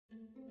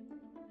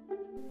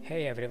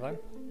Hey everyone,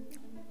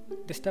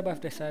 this time I've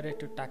decided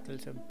to tackle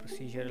some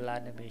procedural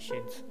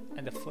animations,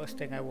 and the first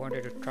thing I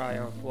wanted to try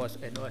out was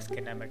inverse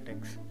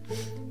kinematics.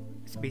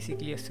 It's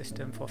basically a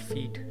system for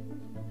feet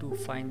to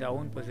find their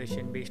own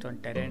position based on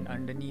terrain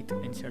underneath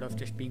instead of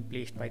just being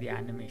placed by the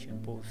animation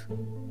pose.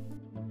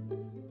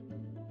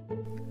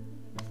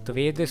 The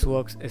way this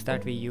works is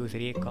that we use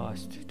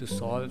raycast to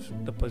solve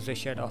the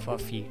position of our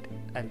feet,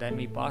 and then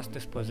we pass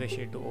this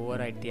position to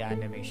override the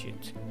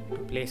animations to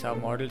place our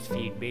model's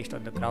feet based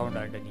on the ground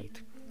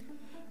underneath.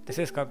 This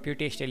is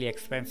computationally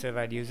expensive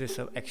and uses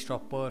some extra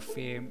per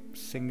frame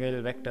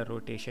single vector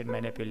rotation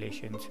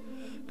manipulations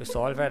to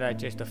solve and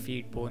adjust the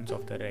feet bones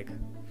of the rig.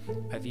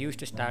 I've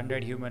used a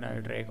standard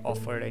humanoid rig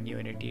offered in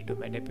Unity to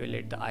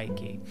manipulate the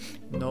IK.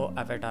 No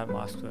avatar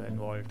masks were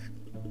involved.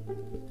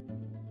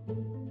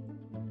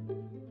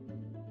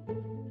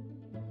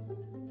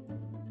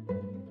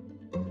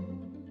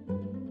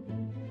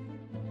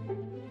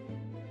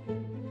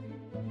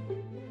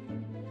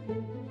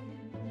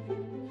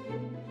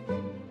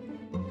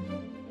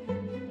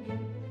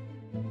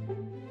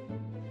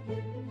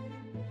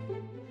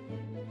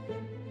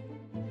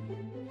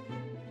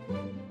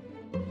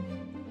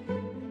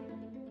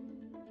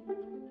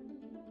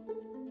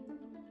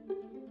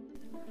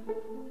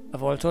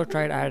 I've also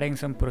tried adding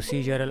some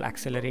procedural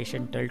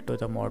acceleration tilt to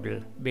the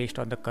model based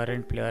on the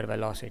current player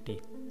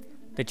velocity.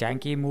 The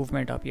janky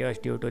movement appears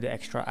due to the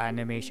extra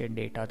animation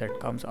data that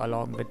comes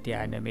along with the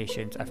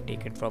animations I've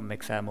taken from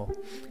Mixamo,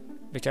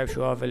 which I'm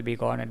sure will be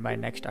gone in my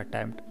next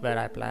attempt where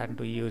I plan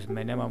to use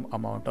minimum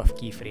amount of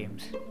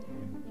keyframes.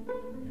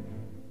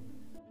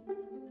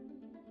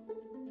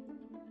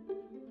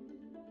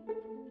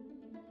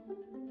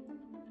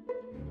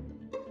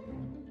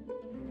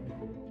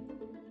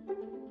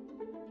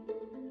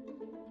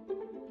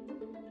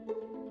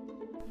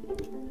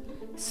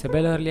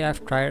 Similarly,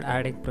 I've tried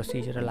adding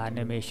procedural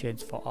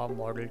animations for our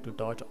model to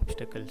dodge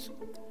obstacles,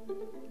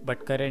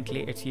 but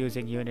currently it's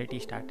using Unity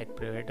static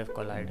primitive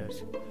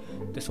colliders.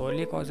 This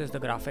only causes the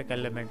graphic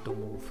element to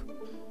move,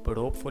 but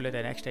hopefully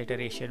the next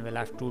iteration will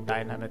have true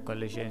dynamic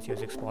collisions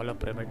using smaller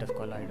primitive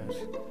colliders.